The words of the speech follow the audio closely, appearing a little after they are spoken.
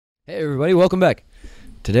Hey everybody, welcome back.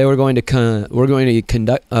 Today we're going to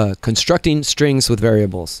conduct constructing strings with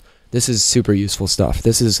variables. This is super useful stuff.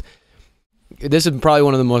 This is probably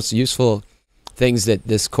one of the most useful things that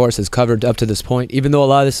this course has covered up to this point. Even though a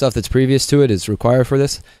lot of the stuff that's previous to it is required for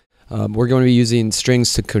this, we're going to be using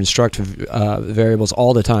strings to construct variables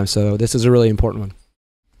all the time. So this is a really important one.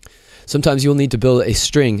 Sometimes you'll need to build a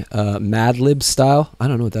string, Mad Lib style. I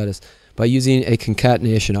don't know what that is. By using a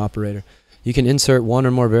concatenation operator. You can insert one or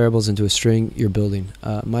more variables into a string you're building.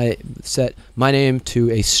 Set my name to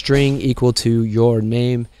a string equal to your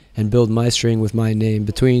name and build my string with my name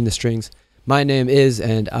between the strings. My name is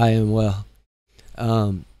and I am well.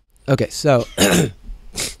 Okay, so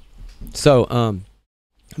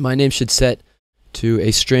my name should set to a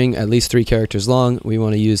string at least 3 characters long. We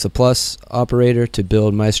want to use the plus operator to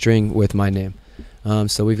build my string with my name.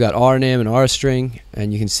 So we've got our name and our string,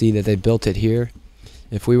 and you can see that they built it here.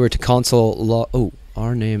 If we were to console log,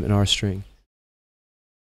 our name and our string.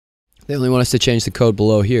 They only want us to change the code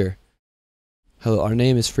below here. Hello, our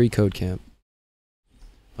name is FreeCodeCamp.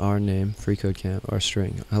 Our name, FreeCodeCamp, our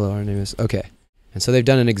string. Hello, our name is, okay. And so they've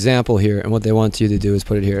done an example here, and what they want you to do is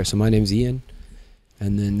put it here. So my name's Ian,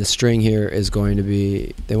 and then the string here is going to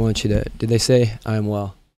be, they want you to, did they say, I am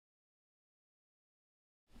well?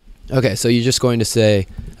 Okay, so you're just going to say,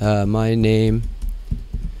 my name,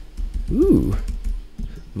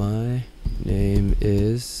 my name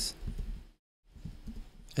is,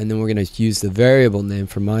 and then we're going to use the variable name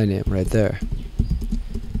for my name right there.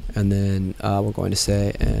 And then we're going to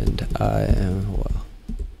say, and I am well.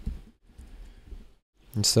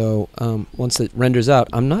 And so once it renders out,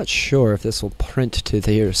 I'm not sure if this will print to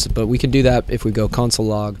here, but we can do that if we go console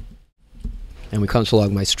log, and we console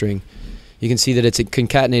log my string. You can see that it's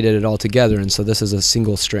concatenated it all together, and so this is a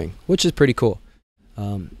single string, which is pretty cool.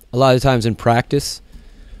 A lot of times in practice,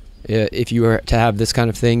 if you were to have this kind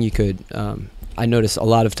of thing, you could. I notice a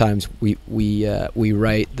lot of times we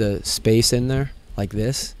write the space in there like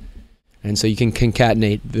this, and so you can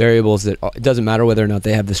concatenate variables that it doesn't matter whether or not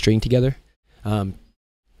they have the string together. And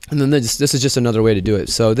then this is just another way to do it.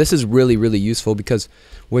 So this is really, really useful because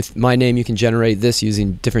with my name you can generate this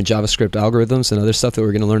using different JavaScript algorithms and other stuff that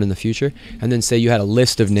we're going to learn in the future. And then say you had a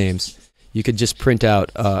list of names. You could just print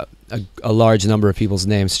out a large number of people's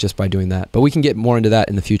names just by doing that. But we can get more into that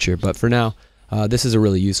in the future. But for now, this is a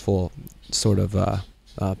really useful sort of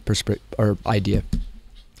idea.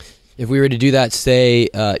 If we were to do that, say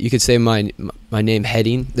you could say my name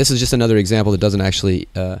heading. This is just another example that doesn't actually.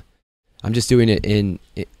 I'm just doing it in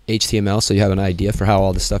HTML, so you have an idea for how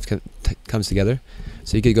all this stuff comes together.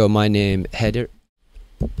 So you could go my name header,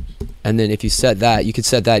 and then if you set that, you could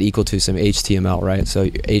set that equal to some HTML, right? So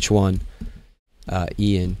H1,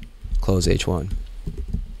 Ian, close H1.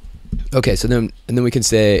 Okay, so then we can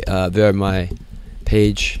say var my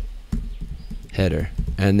page header,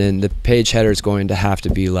 and then the page header is going to have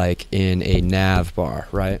to be like in a nav bar,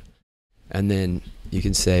 right? And then you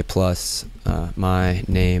can say plus my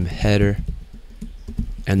name header,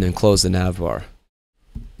 and then close the nav bar.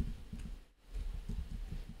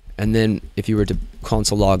 And then if you were to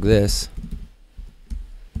console log this,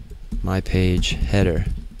 my page header,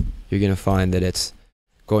 you're going to find that it's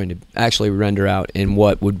going to actually render out in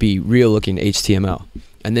what would be real looking HTML.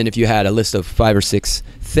 And then if you had a list of 5 or 6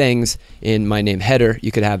 things in my name header,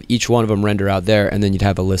 you could have each one of them render out there, and then you'd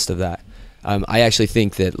have a list of that. I actually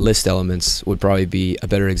think that list elements would probably be a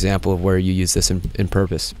better example of where you use this in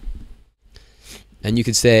purpose. And you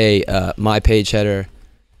could say my page header,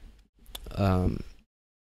 going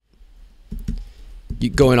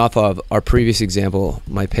off of our previous example,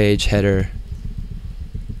 my page header,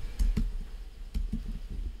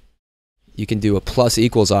 you can do a plus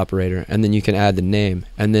equals operator, and then you can add the name,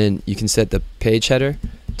 and then you can set the page header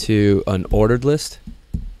to an ordered list.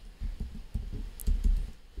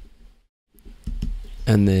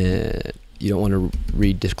 And then you don't want to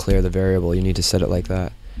redeclare the variable, you need to set it like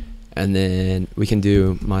that. And then we can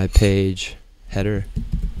do my page header.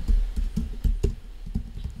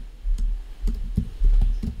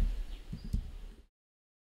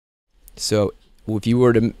 So if you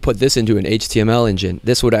were to put this into an HTML engine,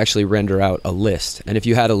 this would actually render out a list. And if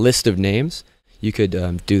you had a list of names, you could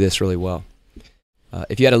do this really well.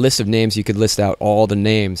 If you had a list of names, you could list out all the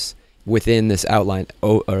names within this outline,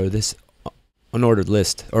 or this unordered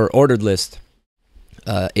list or ordered list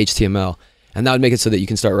HTML, and that would make it so that you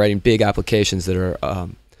can start writing big applications that are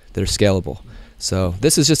scalable. So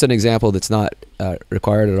this is just an example that's not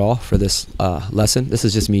required at all for this lesson. This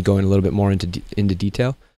is just me going a little bit more into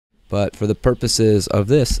detail, but for the purposes of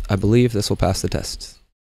this, I believe this will pass the tests.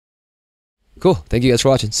 Cool. Thank you guys for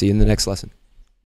watching. See you in the next lesson.